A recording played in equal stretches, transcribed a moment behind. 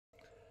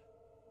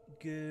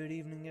Good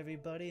evening,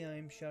 everybody.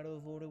 I'm Shadow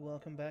of Order.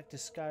 Welcome back to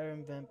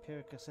Skyrim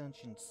Vampiric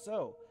Ascension.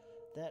 So,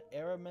 that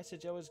error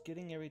message I was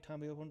getting every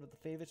time I opened up the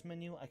favorites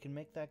menu, I can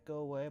make that go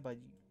away by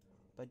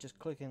just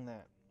clicking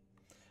that.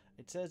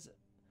 It says,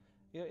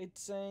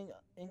 it's saying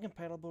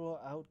incompatible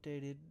or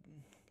outdated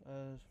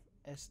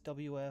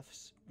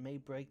SWFs may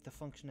break the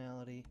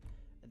functionality.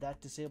 That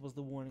disables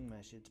the warning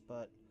message,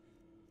 but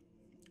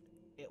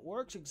it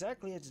works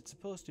exactly as it's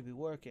supposed to be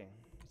working.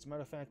 As a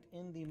matter of fact,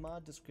 in the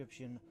mod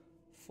description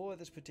for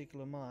this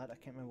particular mod, I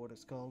can't remember what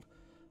it's called,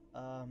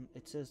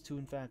 it says to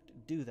in fact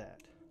do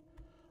that.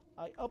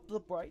 I upped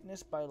the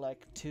brightness by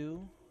like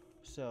 2,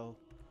 so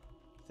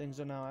things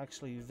are now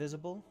actually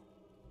visible.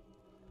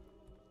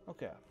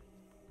 Okay.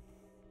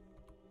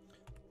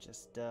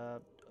 Just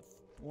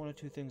one or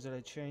two things that I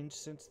changed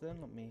since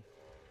then. Let me...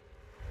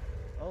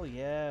 Oh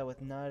yeah,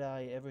 with Night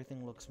Eye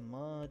everything looks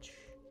much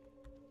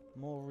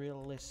more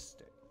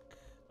realistic.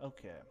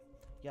 Okay.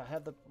 Yeah, I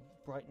have the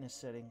brightness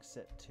setting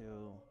set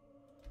to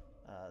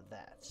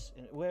that.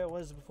 And where it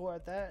was before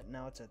at that,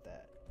 now it's at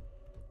that.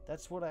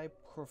 That's what I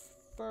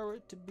prefer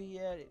it to be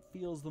at. It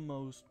feels the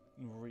most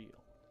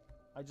real.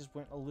 I just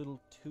went a little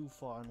too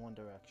far in one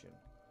direction.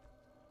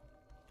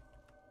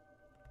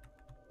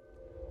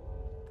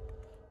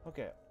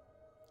 Okay.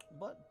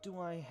 What do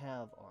I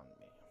have on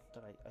me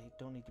that I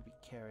don't need to be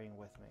carrying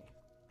with me?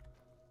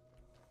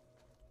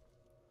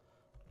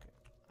 Okay.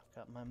 I've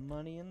got my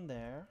money in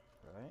there,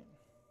 right?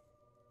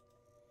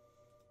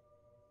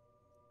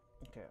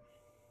 Okay.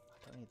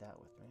 I don't need that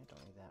with me. I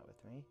don't need that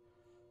with me.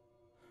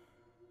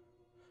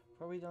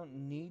 Probably don't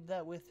need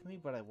that with me,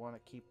 but I want to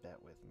keep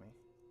that with me.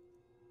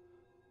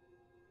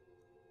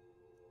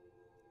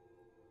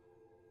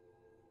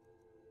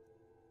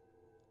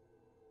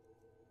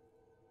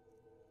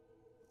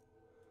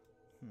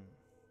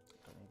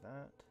 Don't need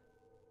that.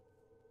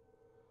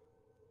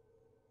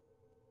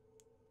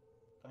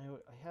 I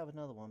have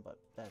another one, but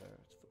better.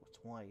 It's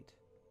white.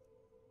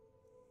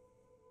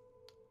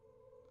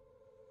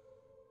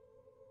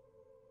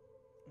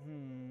 I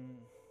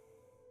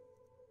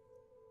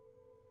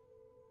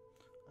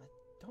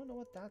don't know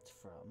what that's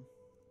from.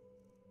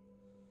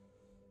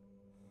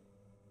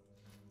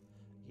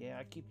 Yeah,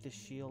 I keep the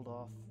shield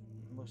off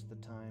most of the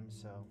time,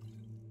 so...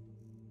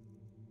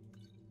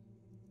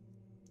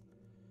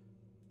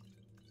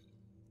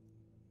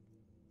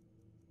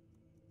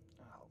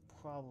 I'll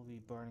probably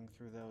be burning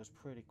through those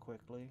pretty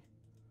quickly.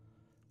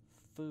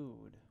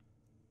 Food.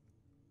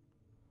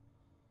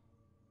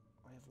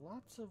 I have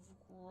lots of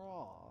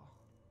raw.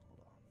 Hold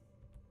on.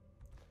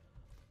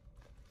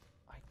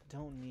 I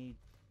don't need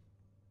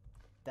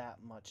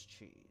that much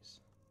cheese.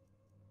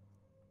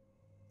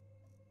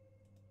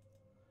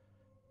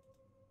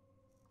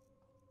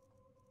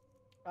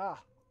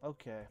 Ah,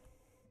 okay.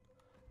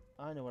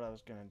 I know what I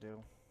was gonna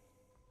do.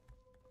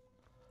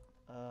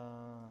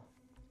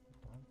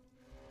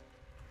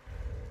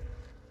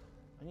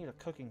 I need a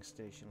cooking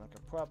station, like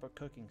a proper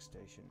cooking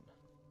station.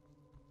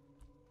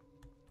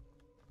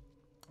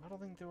 I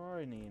don't think there are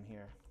any in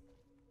here.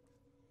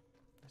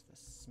 There's the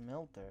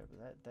smelter,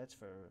 but that's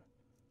for...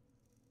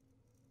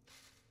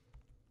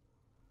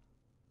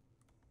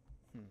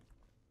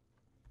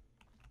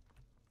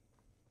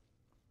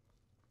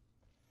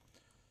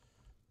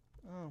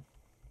 Oh.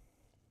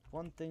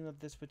 One thing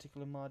that this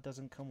particular mod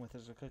doesn't come with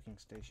is a cooking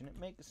station. It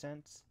makes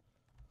sense,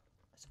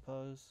 I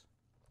suppose.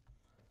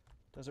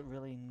 Doesn't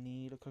really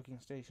need a cooking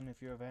station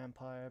if you're a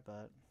vampire,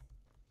 but...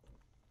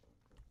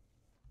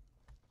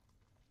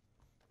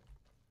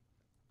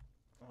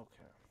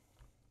 Okay.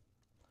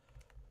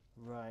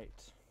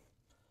 Right.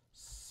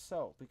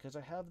 So, because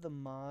I have the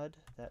mod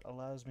that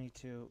allows me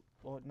to...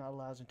 Well, not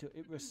allows me to,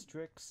 it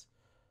restricts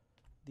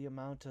the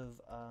amount of,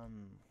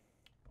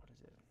 what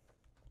is it?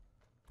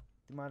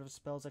 The amount of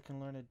spells I can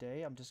learn a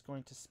day. I'm just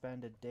going to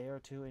spend a day or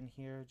two in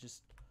here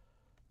just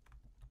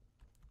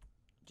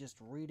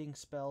reading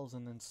spells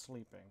and then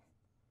sleeping,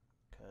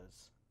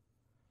 because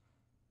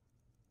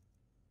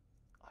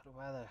I'd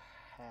rather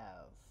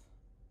have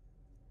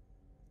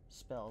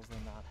spells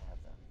than not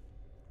have them.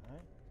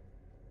 Alright?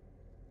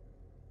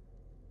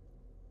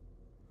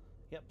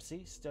 Yep,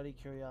 see? Study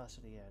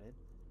curiosity added.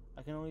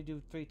 I can only do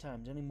 3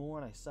 times. Any more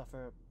and I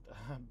suffer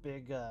a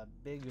big,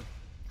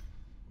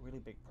 really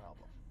big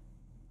problem.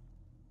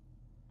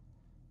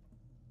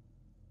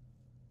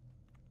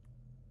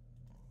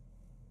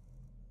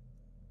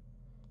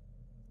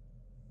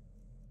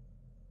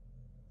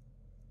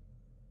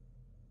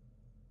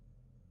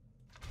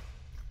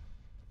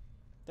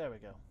 There we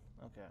go.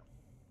 Okay.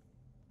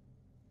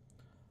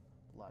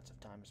 Lots of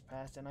time has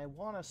passed, and I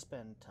want to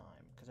spend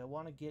time, because I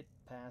want to get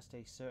past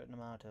a certain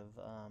amount of,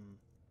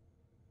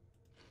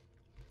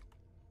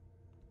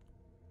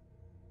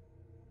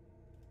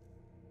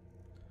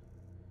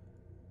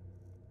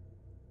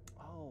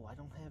 Oh, I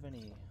don't have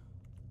any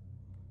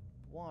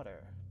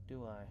water,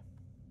 do I?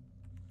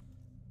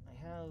 I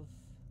have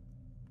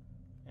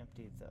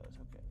emptied those.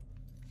 Okay.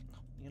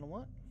 You know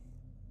what?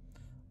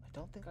 I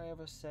don't think I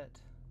ever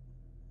set...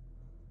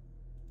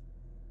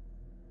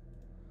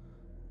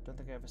 Don't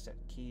think I ever set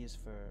keys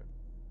for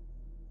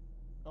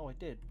Oh, I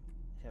did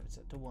have it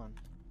set to 1.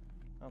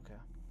 Okay.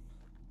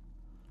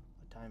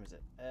 What time is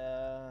it?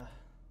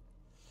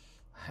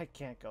 I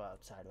can't go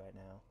outside right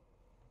now.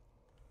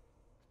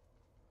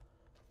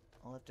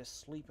 I'll have to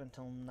sleep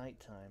until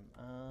nighttime.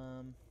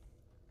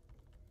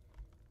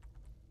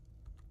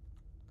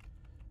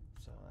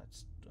 So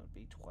that's gonna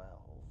be 12.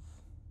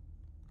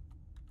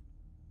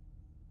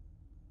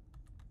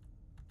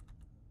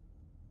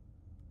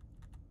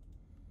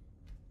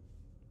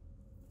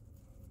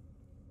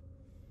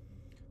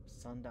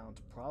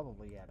 Sundown's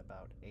probably at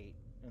about 8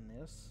 in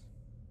this,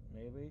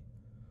 maybe.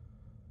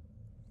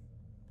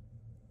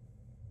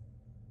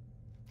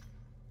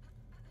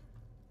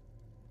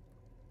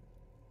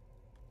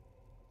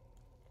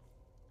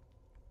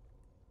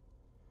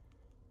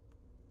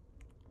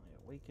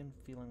 I awaken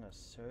feeling a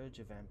surge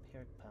of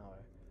vampiric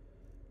power.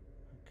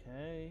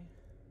 Okay.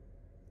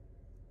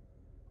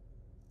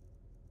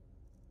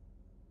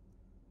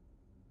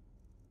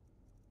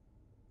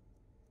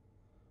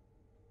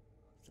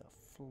 It's a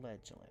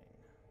fledgling.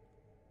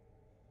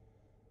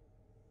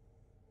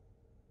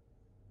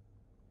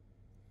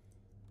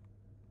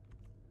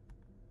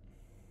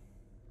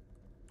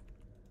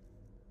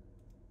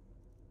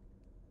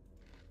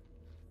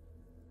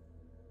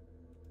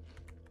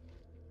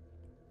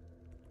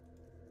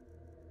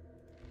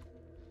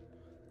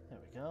 There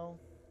we go.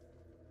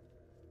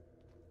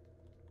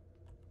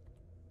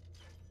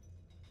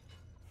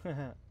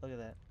 Look at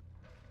that.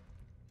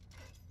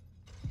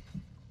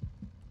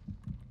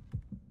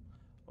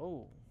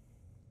 Oh.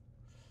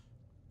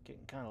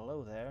 Getting kind of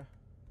low there.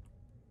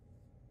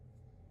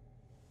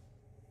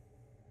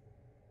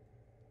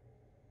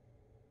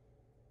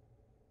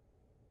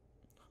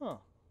 Huh.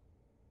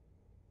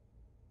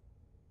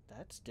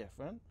 That's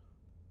different.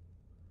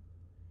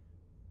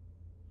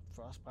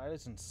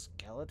 Frostbiters and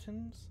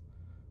skeletons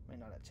may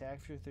not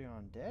attack if you're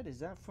undead? Is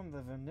that from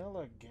the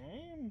vanilla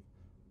game?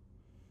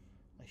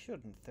 I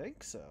shouldn't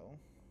think so.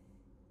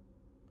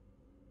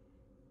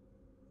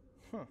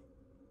 Huh.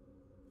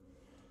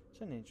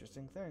 It's an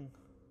interesting thing.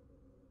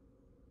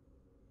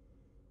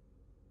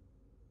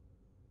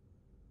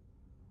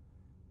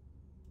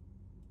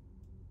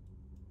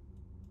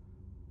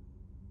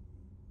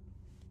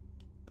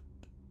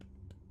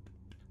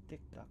 Tick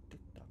tock, tick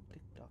tock,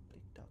 tick tock,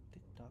 tick tock,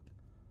 tick tock.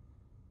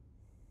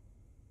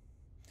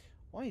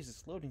 Why is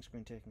this loading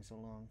screen taking so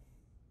long?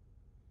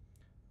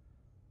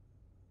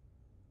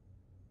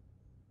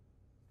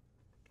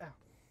 Ow.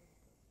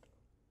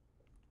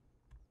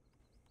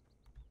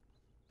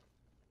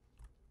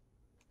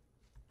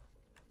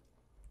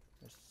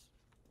 There's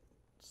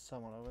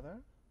someone over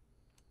there.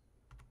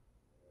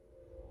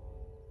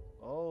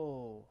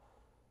 Oh.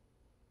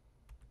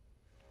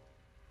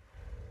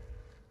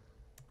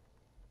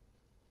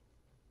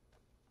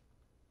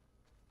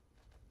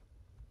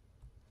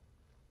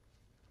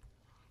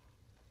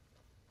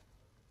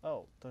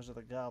 Oh, those are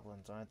the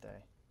goblins, aren't they?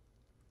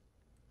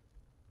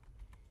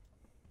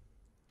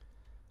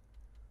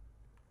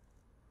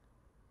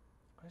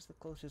 Where's the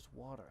closest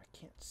water? I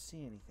can't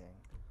see anything.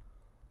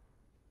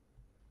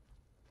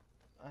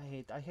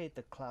 I hate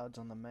the clouds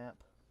on the map.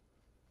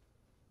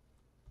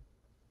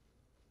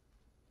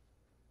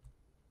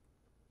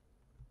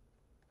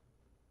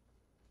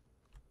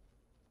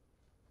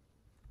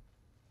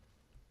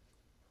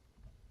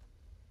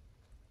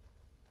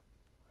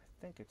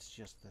 I think it's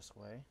just this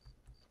way.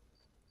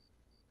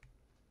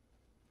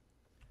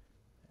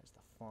 There's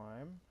the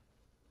farm.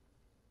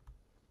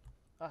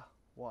 Ah,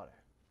 water.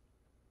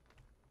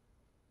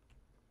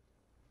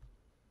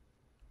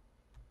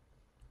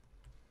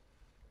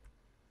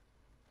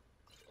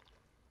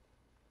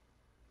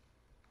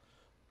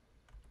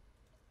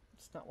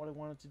 It's not what I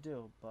wanted to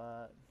do,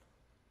 but...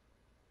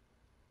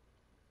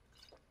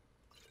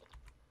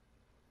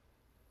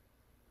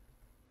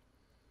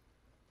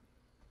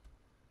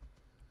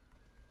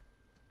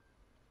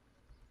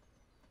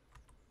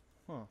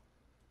 Huh.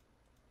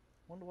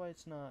 Wonder why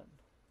it's not...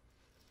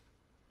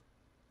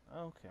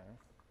 Okay.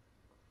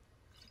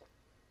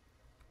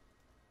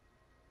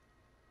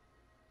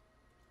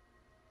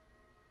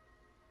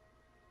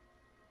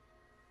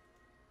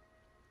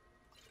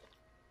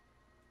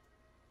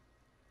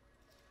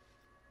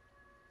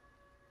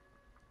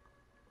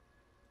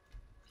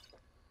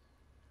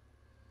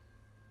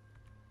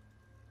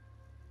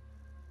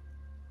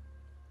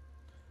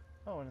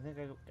 Oh, and I think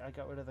I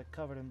got rid of the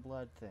covered in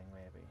blood thing,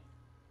 maybe.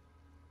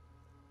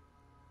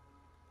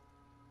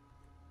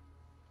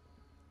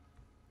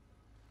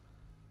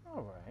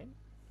 Alright.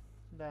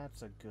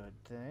 That's a good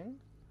thing.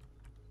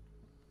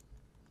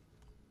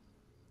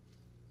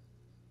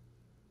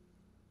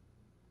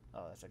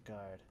 Oh, that's a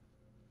guard.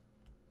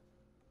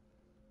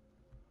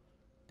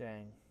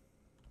 Dang.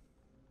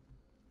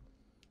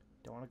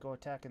 Don't want to go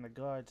attacking the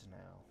guards now.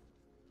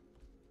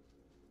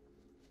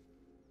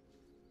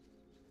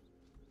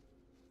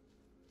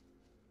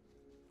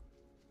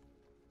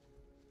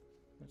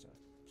 There's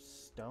a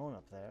stone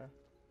up there.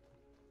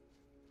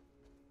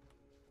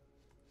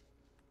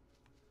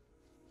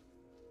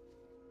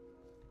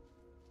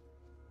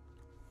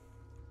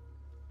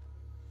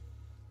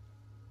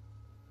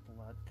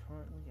 Blood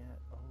currently at,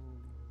 oh,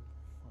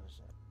 what is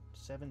that?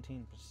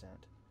 17%.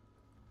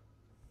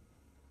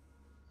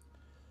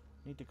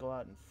 Need to go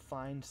out and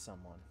find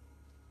someone.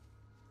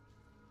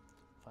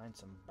 Find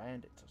some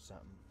bandits or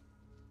something.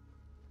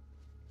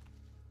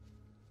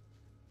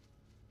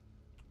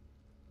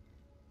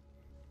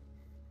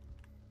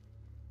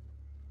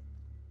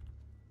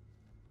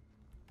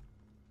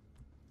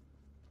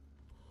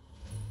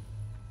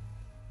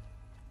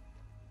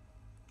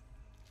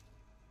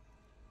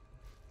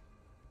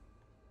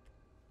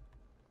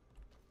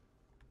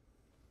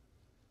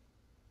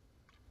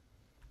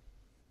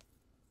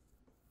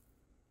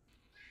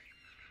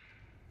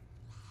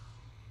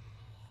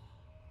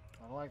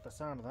 I don't like the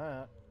sound of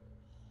that.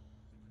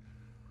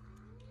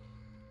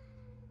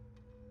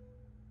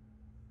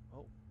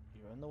 Oh,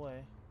 you're in the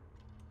way.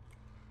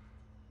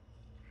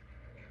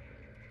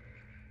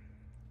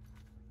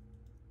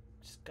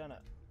 Just gonna...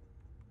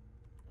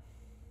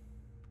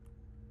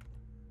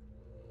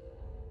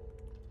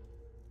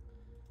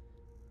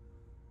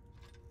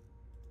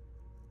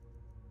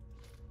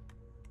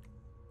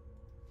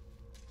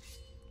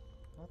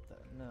 What the...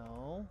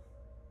 No.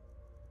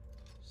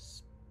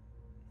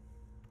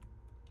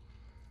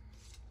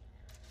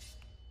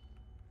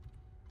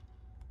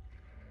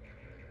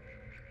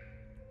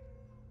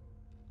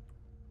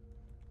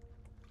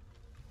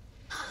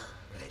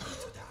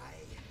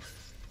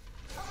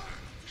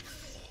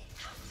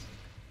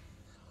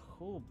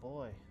 Oh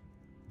boy.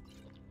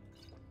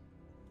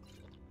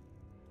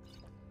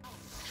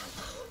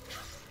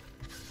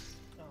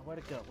 Oh, where'd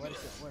it go? Where'd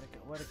it go? Where'd it go?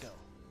 Where'd it go?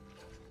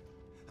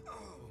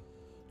 Oh,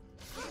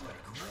 we work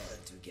well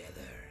together.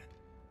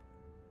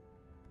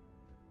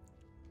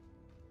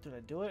 Did I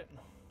do it?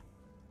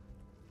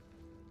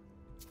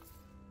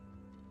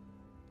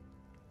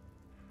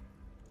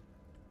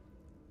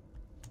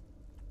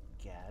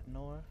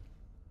 Gadnor?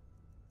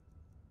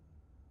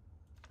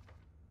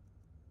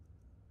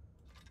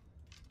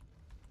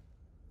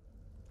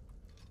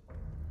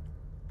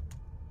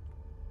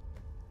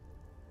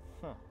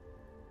 Huh.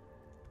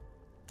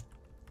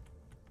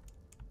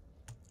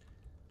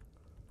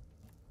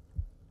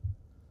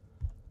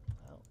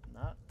 Well,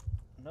 not...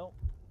 Nope.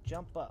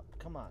 Jump up.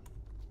 Come on.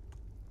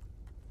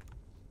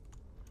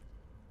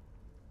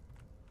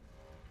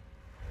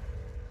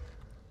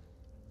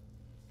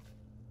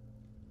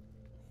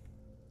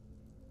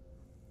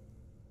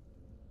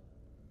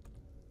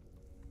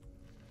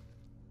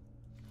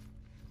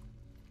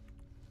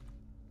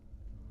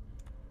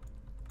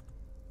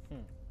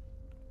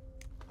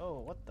 Oh,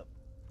 what the...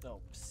 Oh,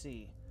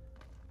 C.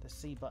 The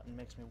C button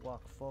makes me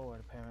walk forward,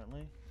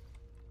 apparently.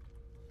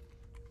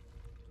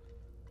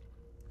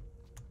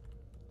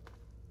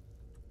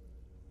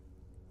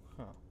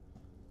 Huh.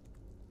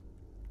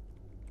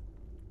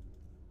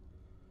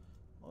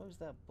 What was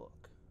that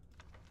book?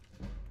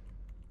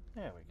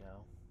 There we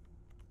go.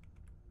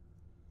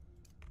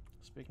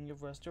 Speaking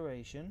of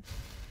restoration...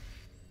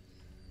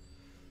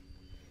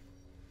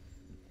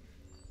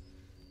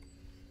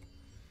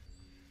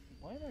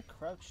 Why am I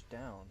crouched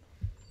down?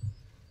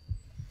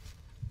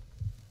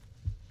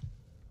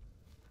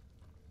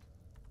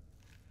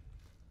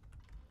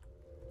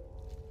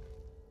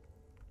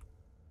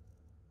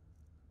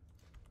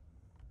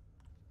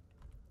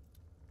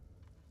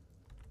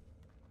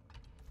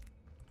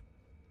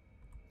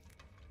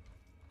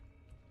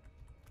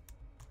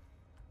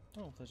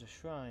 Oh, there's a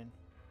shrine.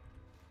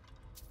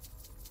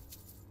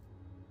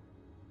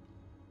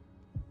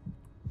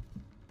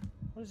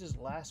 What is his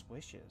last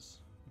wishes?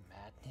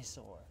 Madness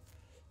or...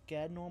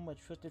 Gadnor, my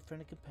trusted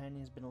friend and companion,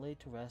 has been laid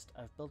to rest.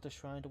 I've built a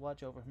shrine to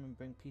watch over him and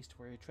bring peace to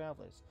weary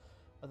travelers.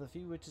 Of the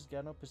few riches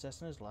Gadnor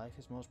possessed in his life,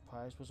 his most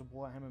prized was a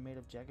warhammer made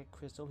of jagged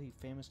crystal he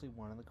famously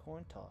won in the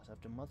coin toss.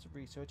 After months of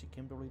research, he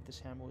came to believe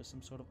this hammer was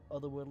some sort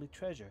of otherworldly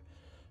treasure.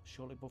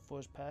 Shortly before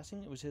his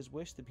passing, it was his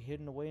wish to be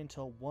hidden away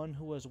until one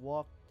who has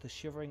walked the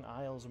shivering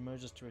isles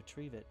emerges to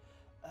retrieve it.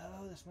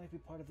 Oh, this might be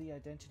part of the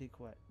identity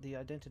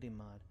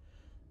mod.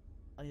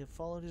 I have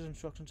followed his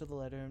instructions to the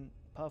letter, and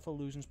powerful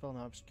illusion spell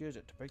now obscures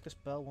it. To break the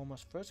spell, one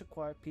must first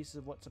acquire pieces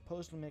of what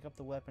supposedly make up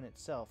the weapon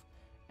itself.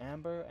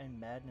 Amber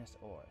and madness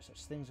ore.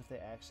 Such things, if they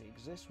actually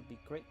exist, would be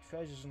great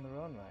treasures in their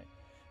own right.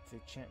 If the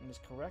enchantment is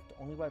correct,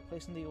 only by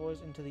placing the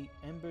ores into the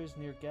embers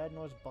near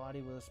Gadnor's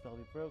body will the spell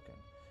be broken.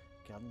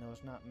 Gadnor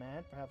is not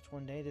mad. Perhaps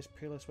one day this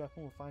peerless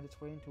weapon will find its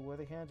way into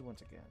worthy hands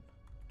once again.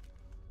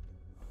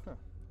 Huh.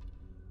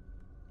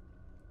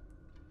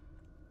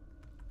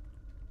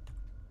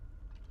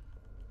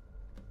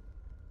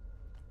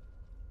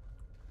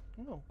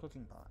 No,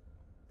 cooking pot.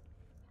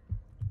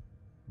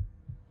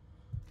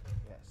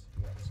 Yes,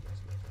 yes, yes, yes.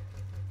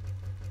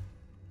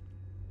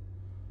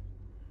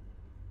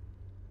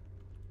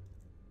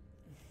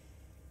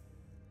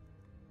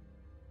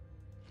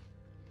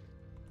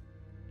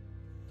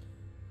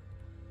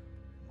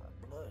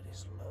 My blood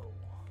is low.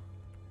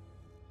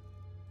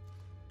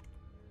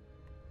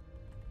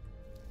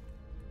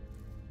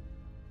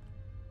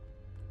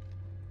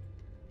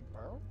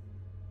 Burl?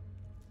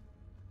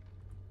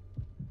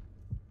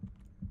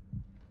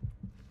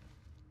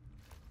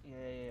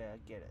 Yeah, I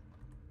get it.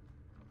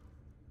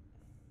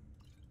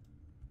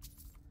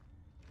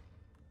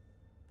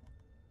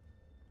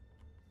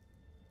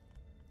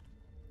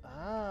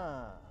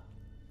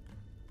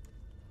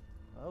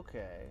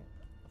 Okay,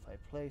 if I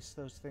place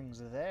those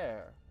things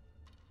there,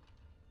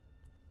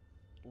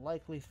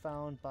 likely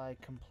found by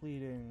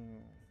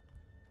completing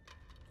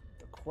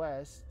the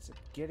quests,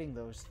 getting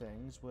those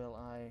things, will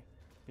I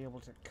be able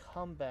to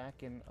come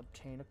back and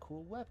obtain a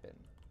cool weapon?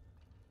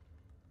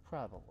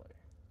 Probably.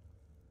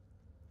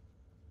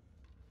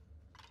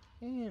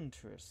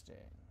 Interesting.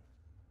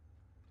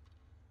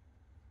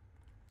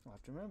 I'll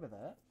have to remember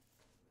that.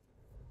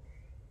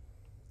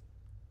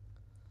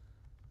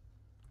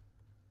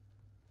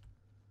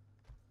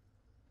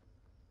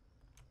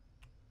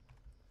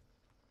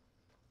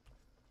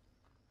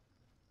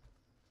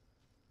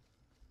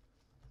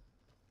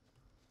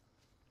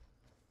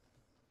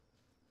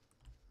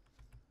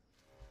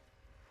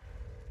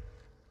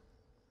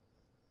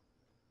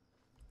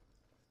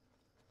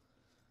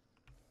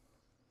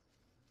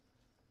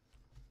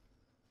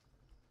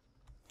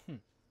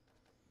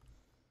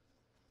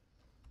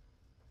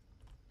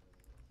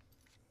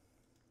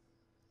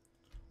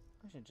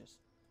 I should just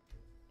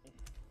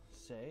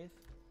save.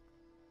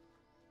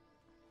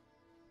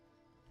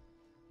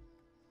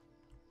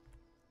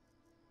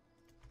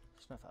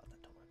 Snuff out the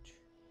torch.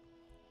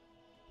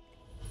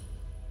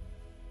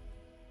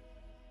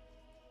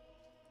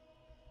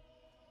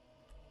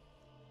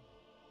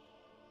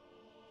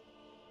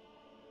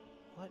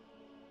 What?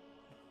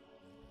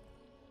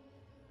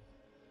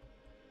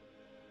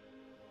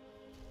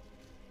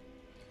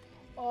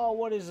 Oh,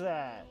 what is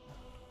that?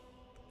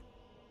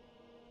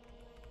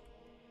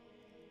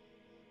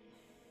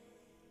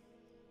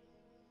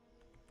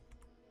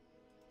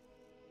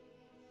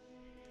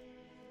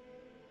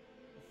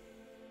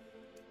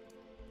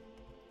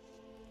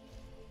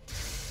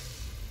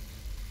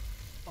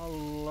 A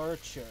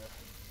lurcher.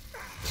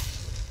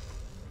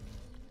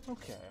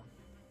 Okay.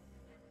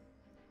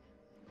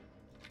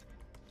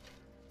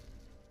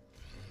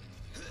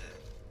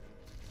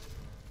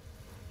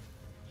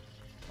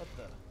 What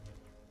the?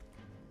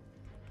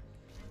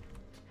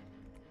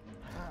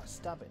 Ah,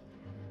 stop it.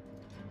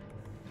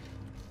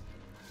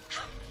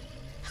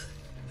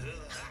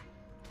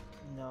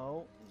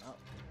 No, no.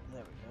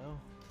 There we go.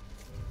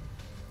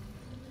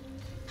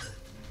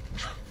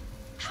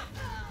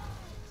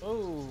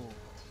 Oh,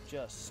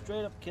 just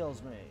straight up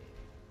kills me.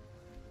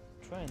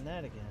 Trying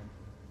that again.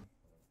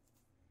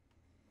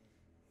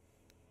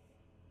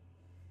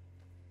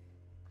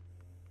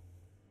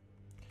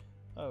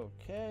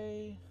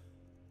 Okay.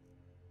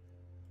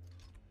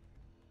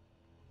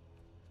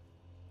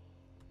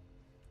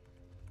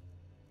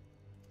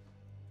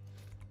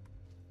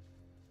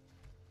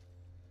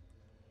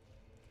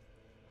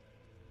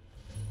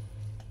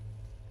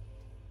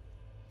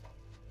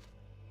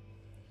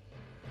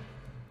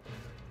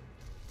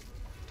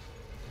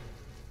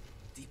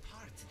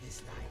 Depart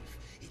this life.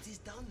 It is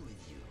done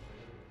with you.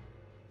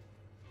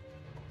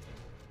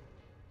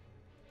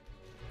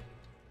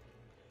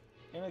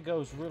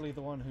 Inigo's really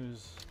the one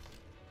who's...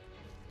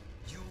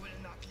 You will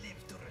not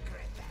live to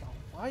regret that.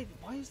 Oh,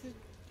 why is it...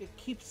 It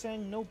keeps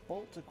saying no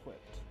bolt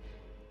equipped.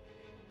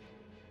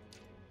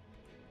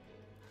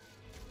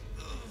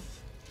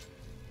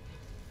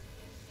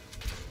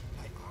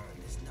 My arm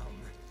is numb.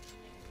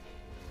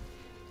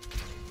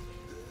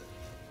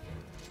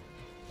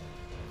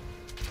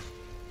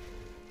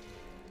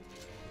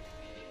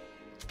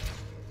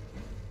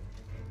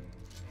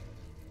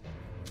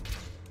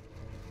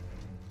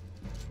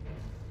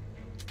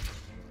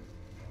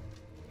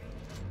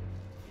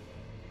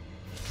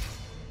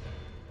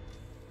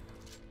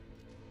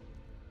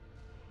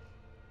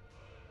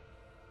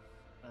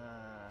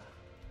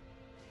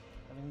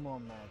 Having more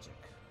magic.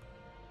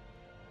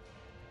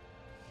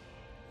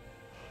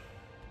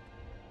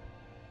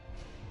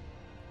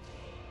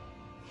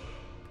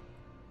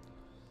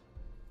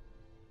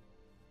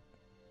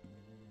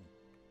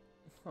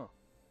 Huh.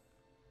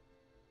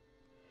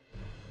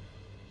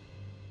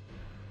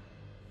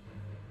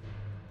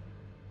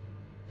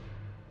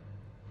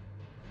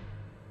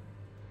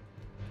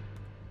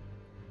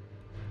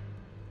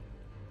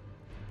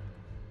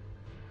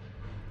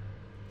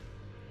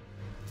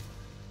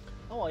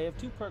 Oh, I have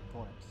 2 perk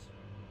points.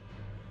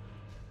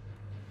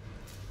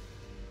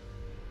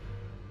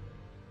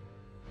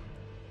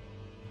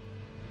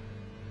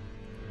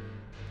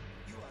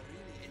 You are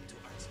really into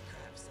arts and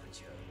crafts, aren't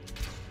you?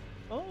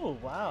 Oh,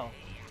 wow.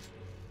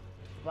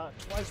 About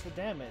twice the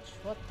damage.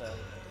 What the?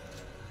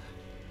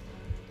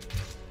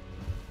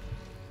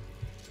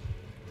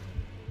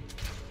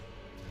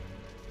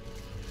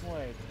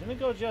 Wait, didn't it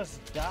go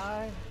just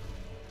die?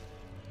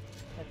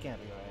 That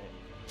can't be right.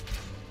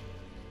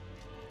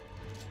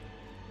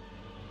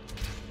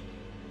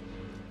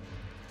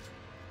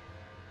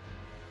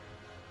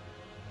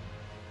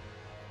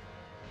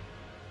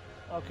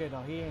 Okay,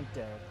 no, he ain't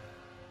dead.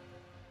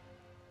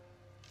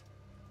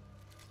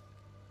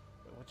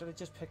 Wait, what did I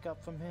just pick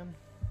up from him?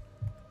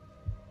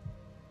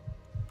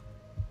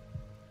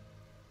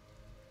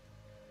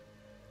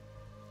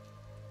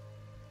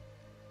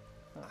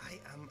 Huh. I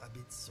am a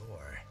bit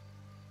sore.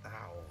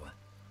 Ow.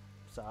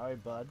 Sorry,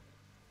 bud.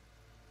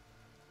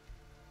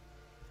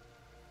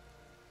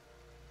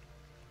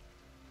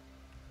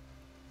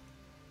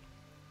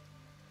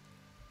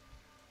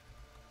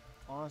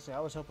 Honestly, I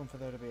was hoping for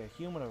there to be a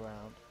human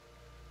around.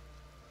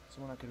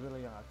 Someone I could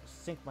really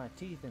sink my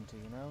teeth into,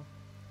 you know?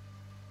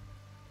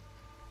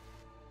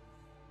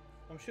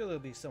 I'm sure there'll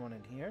be someone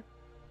in here.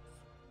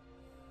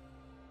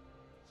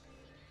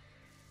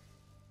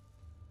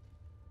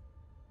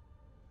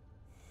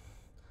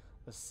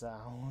 The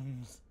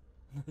sounds.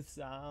 The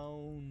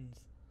sounds.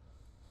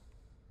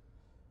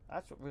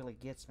 That's what really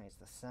gets me, is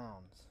the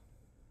sounds.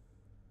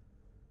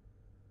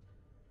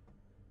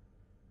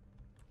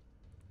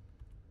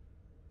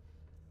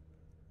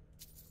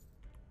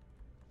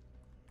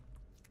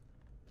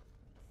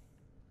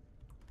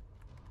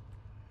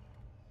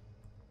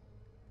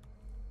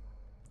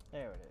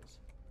 There it is.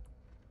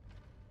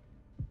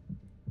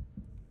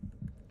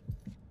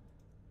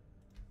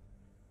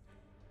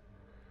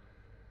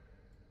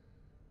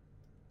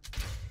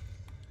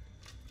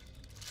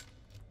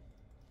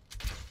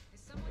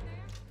 Is someone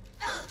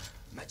there?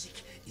 Magic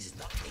is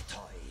not a toy.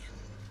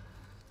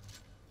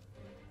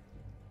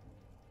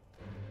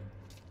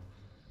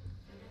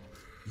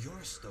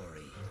 Your story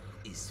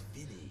is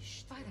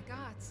finished. By the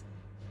gods.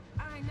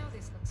 I know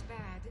this looks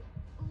bad.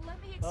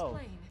 Let me Oh,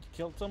 explain.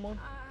 killed someone?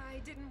 I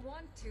didn't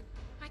want to.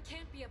 I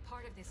can't be a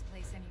part of this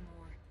place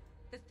anymore.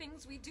 The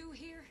things we do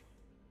here,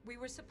 we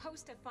were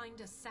supposed to find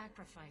a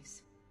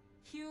sacrifice.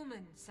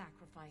 Human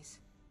sacrifice.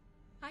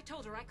 I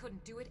told her I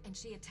couldn't do it and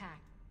she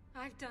attacked.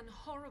 I've done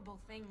horrible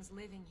things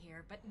living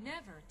here, but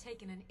never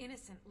taken an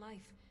innocent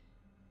life.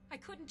 I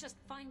couldn't just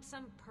find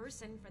some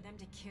person for them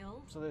to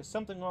kill. So there's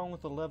something wrong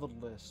with the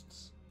leveled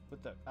lists.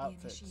 With the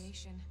outfits. The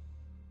initiation.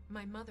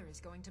 My mother is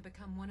going to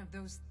become one of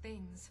those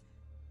things.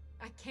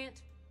 I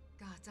can't...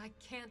 Gods, I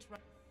can't run.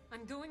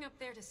 I'm going up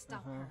there to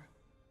stop her.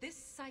 This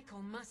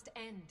cycle must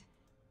end.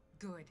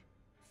 Good.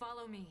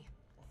 Follow me.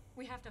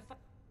 We have to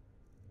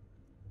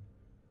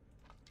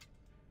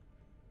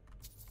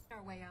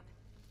our way up.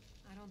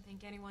 I don't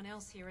think anyone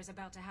else here is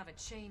about to have a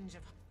change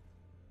of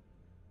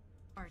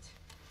heart.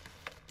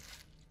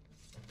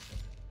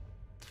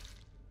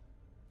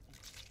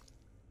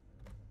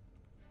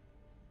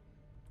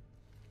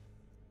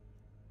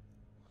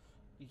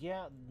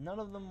 Yeah, none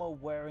of them are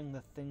wearing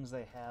the things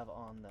they have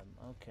on them.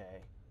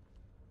 Okay.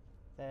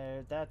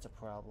 That's a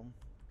problem.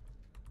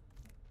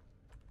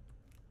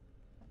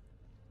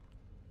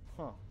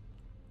 Huh.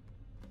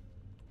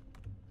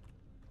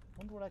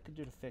 Wonder what I could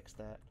do to fix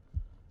that.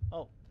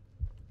 Oh.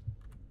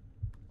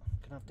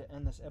 I'm gonna have to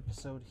end this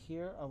episode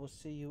here. I will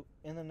see you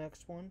in the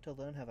next one. Till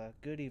then, have a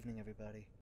good evening, everybody.